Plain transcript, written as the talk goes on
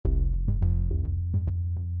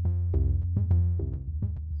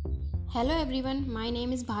Hello everyone, my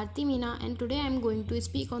name is Bharti Meena and today I am going to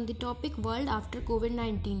speak on the topic World after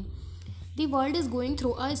COVID-19. The world is going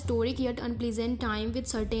through a historic yet unpleasant time with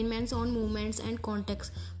certain on movements and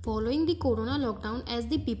contexts following the corona lockdown as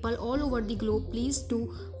the people all over the globe pleased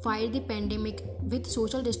to fight the pandemic with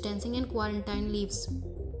social distancing and quarantine leaves.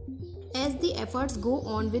 As the efforts go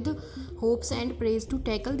on with hopes and praise to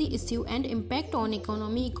tackle the issue and impact on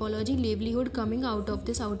economy, ecology, livelihood coming out of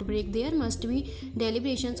this outbreak, there must be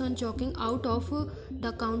deliberations on chalking out of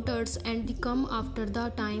the counters and the come after the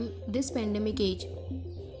time this pandemic age.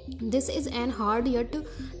 This is an hard yet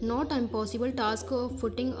not impossible task of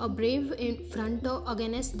putting a brave in front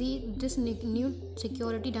against this new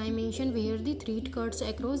security dimension where the threat cuts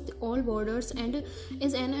across all borders and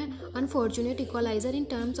is an unfortunate equalizer in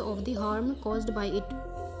terms of the harm caused by it.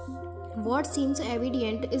 What seems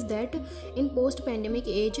evident is that in post-pandemic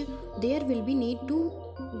age there will be need to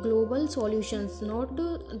global solutions, not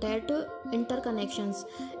that interconnections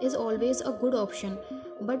is always a good option,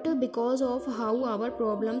 but because of how our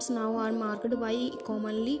problems now are marked by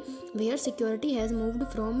commonly where security has moved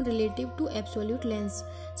from relative to absolute lens.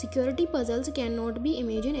 Security puzzles cannot be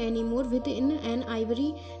imagined anymore within an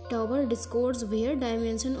ivory tower discourse where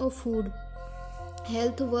dimension of food,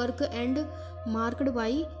 health, work and marked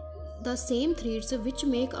by the same threats which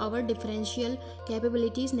make our differential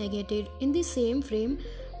capabilities negated. In the same frame,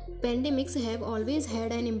 pandemics have always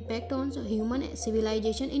had an impact on human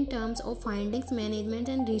civilization in terms of findings, management,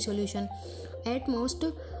 and resolution. At most,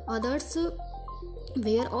 others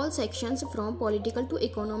where all sections from political to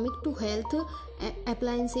economic to health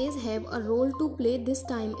appliances have a role to play, this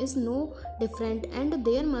time is no different, and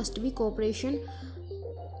there must be cooperation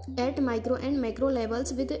at micro and macro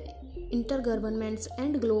levels with intergovernments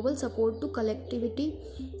and global support to collectivity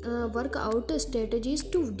work out strategies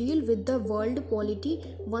to deal with the world polity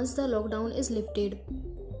once the lockdown is lifted.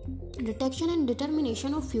 Detection and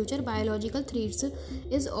determination of future biological threats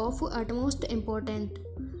is of utmost importance.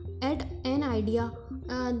 At an idea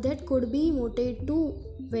that could be motivated to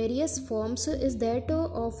various forms is that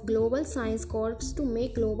of global science corps to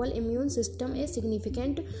make global immune system a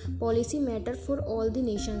significant policy matter for all the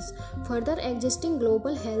nations. Further, existing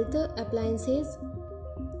global health appliances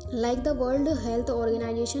like the World Health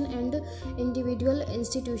Organization and individual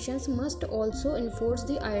institutions must also enforce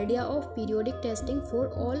the idea of periodic testing for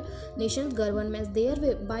all nations' governments,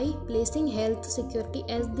 thereby placing health security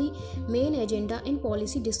as the main agenda in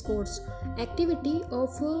policy discourse. Activity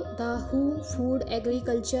of the WHO, Food,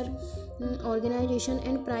 Agriculture Organization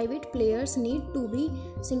and private players need to be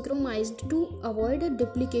synchronized to avoid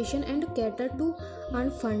duplication and cater to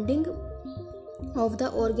unfunding of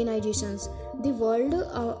the organizations. The world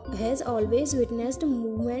has always witnessed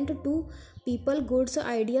movement to people, goods,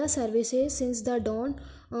 ideas, services since the dawn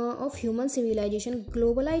of human civilization.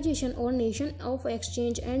 Globalization or nation of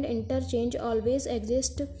exchange and interchange always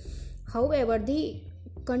exist. However, the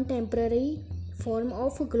contemporary form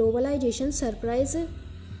of globalization surprise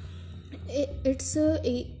its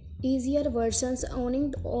easier versions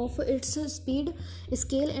owning of its speed,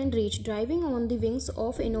 scale and reach, driving on the wings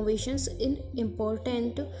of innovations in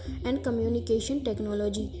important and communication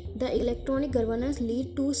technology. The electronic governance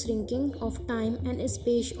lead to shrinking of time and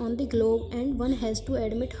space on the globe, and one has to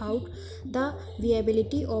admit how the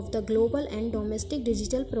viability of the global and domestic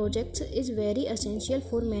digital projects is very essential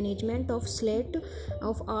for management of slate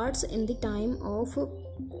of arts in the time of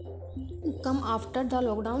come after the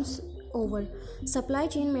lockdowns over. Supply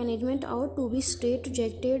chain management ought to be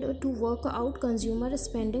strategized to work out consumer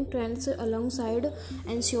spending trends alongside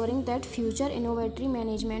ensuring that future inventory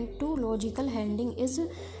management to logical handling is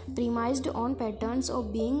premised on patterns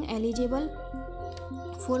of being eligible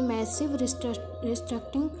for massive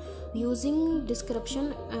restructuring using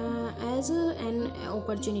disruption as an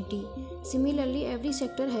opportunity. Similarly, every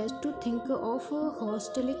sector has to think of a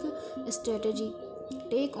holistic strategy.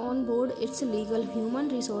 Take on board its legal human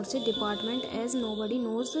resources department as nobody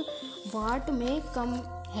knows what may come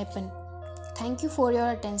happen. Thank you for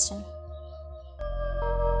your attention.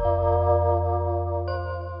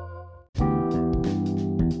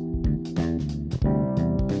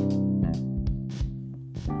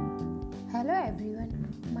 Hello everyone,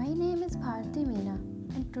 my name is Bharti Meena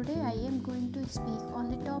and today I am going to speak on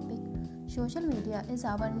the topic social media is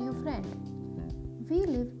our new friend. We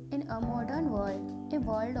live in a modern world, a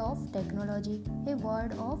world of technology, a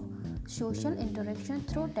world of social interaction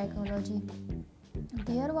through technology.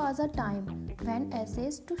 There was a time when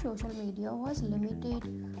access to social media was limited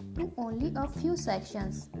to only a few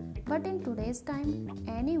sections. But in today's time,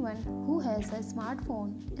 anyone who has a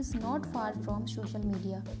smartphone is not far from social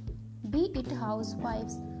media. Be it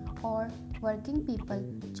housewives or working people,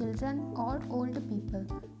 children or old people.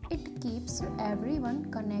 It keeps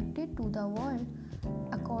everyone connected to the world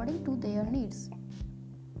according to their needs.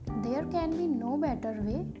 There can be no better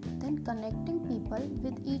way than connecting people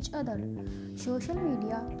with each other. Social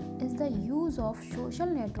media is the use of social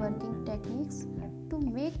networking techniques to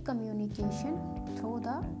make communication through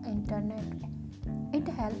the internet. It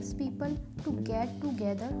helps people to get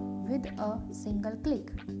together with a single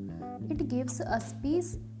click. It gives us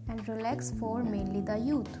peace and relax for mainly the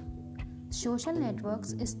youth. Social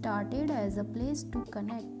networks started as a place to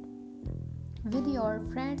connect with your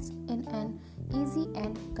friends in an easy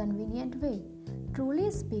and convenient way.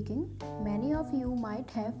 Truly speaking, many of you might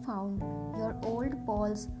have found your old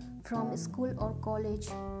pals from school or college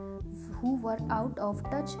who were out of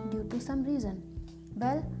touch due to some reason.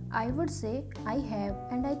 Well, I would say I have,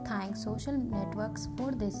 and I thank social networks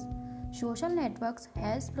for this. Social networks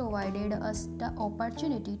has provided us the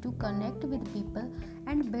opportunity to connect with people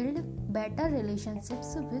and build better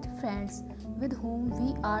relationships with friends with whom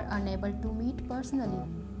we are unable to meet personally,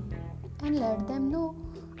 and let them know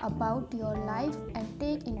about your life and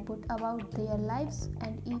take input about their lives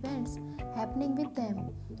and events happening with them.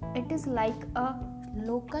 It is like a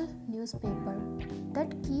local newspaper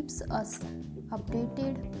that keeps us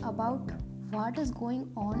updated about what is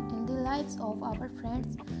going on in the lives of our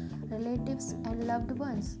friends, relatives, and loved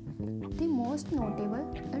ones. The most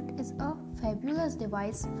notable, it is a fabulous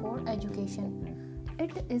device for education.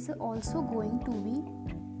 It is also going to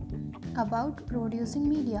be about producing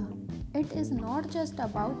media. It is not just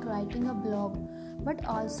about writing a blog, but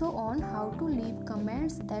also on how to leave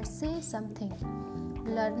comments that say something.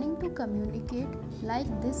 Learning to communicate like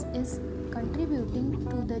this is contributing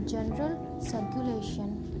to the general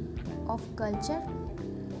circulation of culture.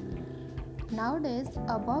 Nowadays,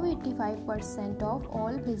 above 85% of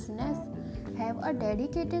all business have a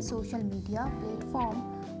dedicated social media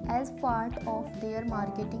platform as part of their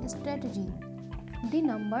marketing strategy. The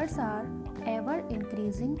numbers are ever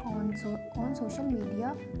increasing on social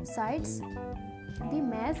media sites. The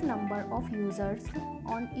mass number of users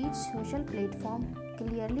on each social platform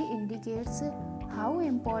clearly indicates how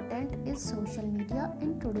important is social media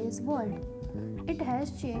in today's world. It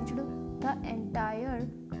has changed the entire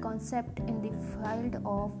concept in the field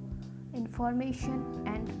of information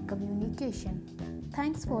and communication.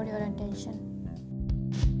 Thanks for your attention.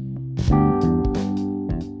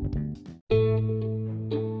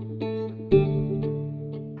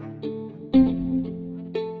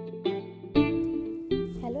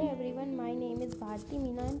 Hello everyone, my name is Bharti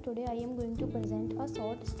Meena and today I am going to present a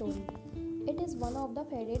short story. It is one of the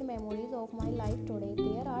faded memories of my life today.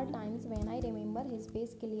 There are times when I remember his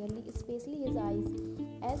face clearly, especially his eyes.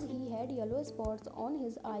 As he had yellow spots on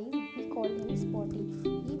his eyes, we called him Spotty.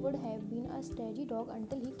 He would have been a steady dog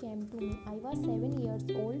until he came to me. I was 7 years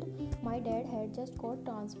old. My dad had just got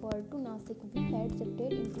transferred to Nasik. We had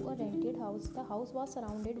shifted into a rented house. The house was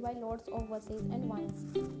surrounded by lots of buses and vines.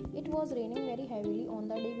 It was raining very heavily on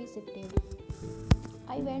the day we shifted.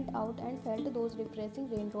 I went out and felt those refreshing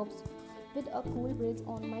raindrops with a cool breeze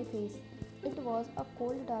on my face. It was a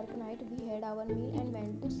cold, dark night. We had our meal and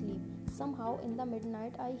went to sleep. Somehow, in the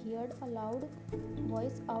midnight, I heard a loud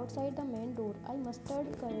voice outside the main door. I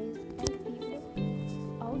mustered courage and peeped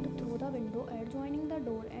out through the window adjoining the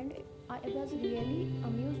door, and I was really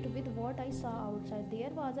amused with what I saw outside.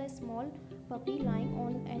 There was a small puppy lying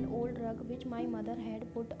on an old rug which my mother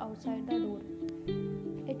had put outside the door.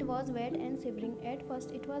 It was wet and shivering. At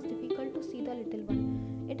first, it was difficult to see the little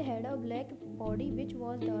one. It had a black body which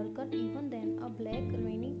was darker even than a black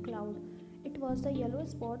rainy cloud. It was the yellow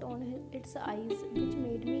spot on its eyes which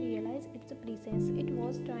made me realize its presence. It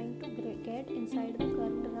was trying to get inside the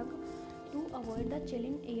curved rug to avoid the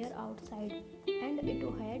chilling air outside, and it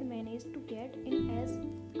had managed to get in as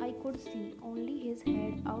I could see only his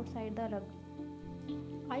head outside the rug.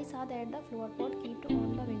 I saw that the flower pot kept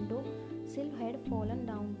on the window sill had fallen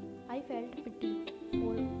down. I felt pity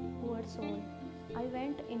for poor soul. I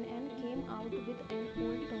went in and came out with an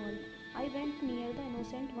old towel. I went near the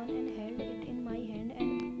innocent one and held it in my hand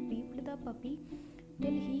and peeped the puppy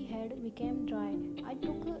till he had become dry. I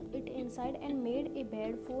took it inside and made a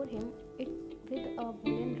bed for him it with a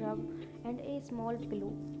woolen rug and a small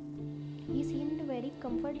pillow. He seemed very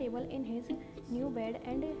comfortable in his new bed,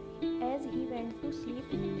 and as he went to sleep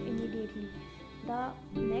immediately. The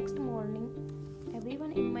next morning,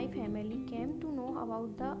 everyone in my family came to know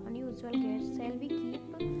about the unusual guest. Shall we keep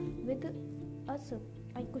with us?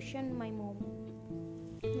 I questioned my mom.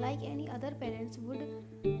 Like any other parents would,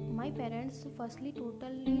 my parents firstly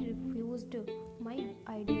totally refused my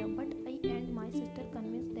idea, but I and my sister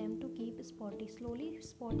convinced them to keep Spotty. Slowly,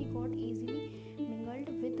 Spotty got easily mingled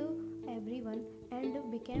with everyone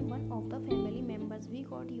and became one of the family members. We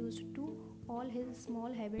got used to all his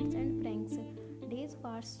small habits and pranks. Days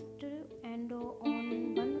passed, and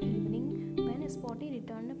on one evening, when Spotty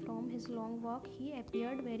returned from his long walk, he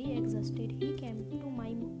appeared very exhausted. He came to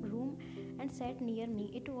my room and sat near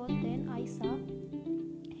me. It was then I saw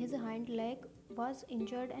his hind leg was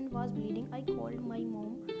injured and was bleeding. I called my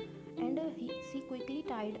mom, and she quickly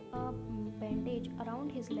tied a bandage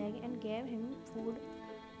around his leg and gave him food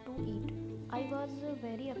to eat. I was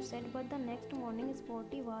very upset, but the next morning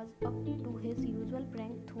Spotty was up to his usual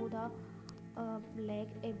prank through the leg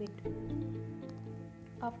a bit.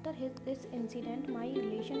 After this incident, my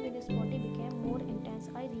relation with Spotty became more intense.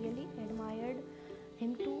 I really admired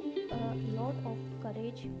him to a lot of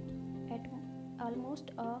courage. At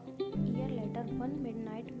almost a year later, one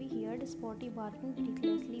midnight, we heard Spotty barking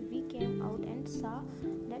recklessly. We came out and saw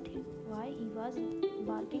that why he was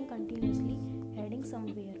barking continuously, heading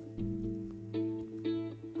somewhere.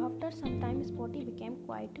 After some time, Spotty became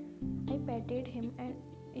quiet. I patted him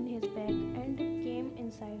in his back and came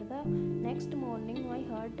inside. The next morning, my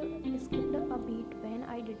heart skipped a beat when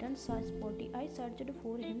I didn't see Spotty. I searched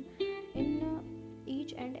for him in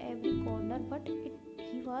each and every corner, but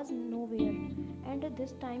he was nowhere. And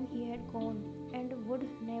this time he had gone and would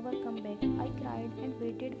never come back. I cried and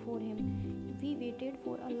waited for him. We waited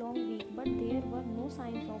for a long week, but there were no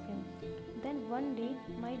signs of him. Then one day,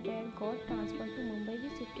 my dad got transferred to Mumbai. We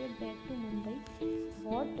shifted back to Mumbai.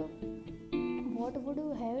 What would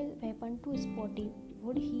have happened to Spotty?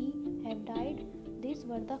 Would he have died? These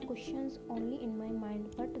were the questions only in my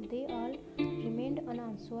mind, but they all remained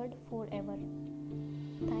unanswered forever.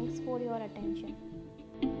 Thanks for your attention.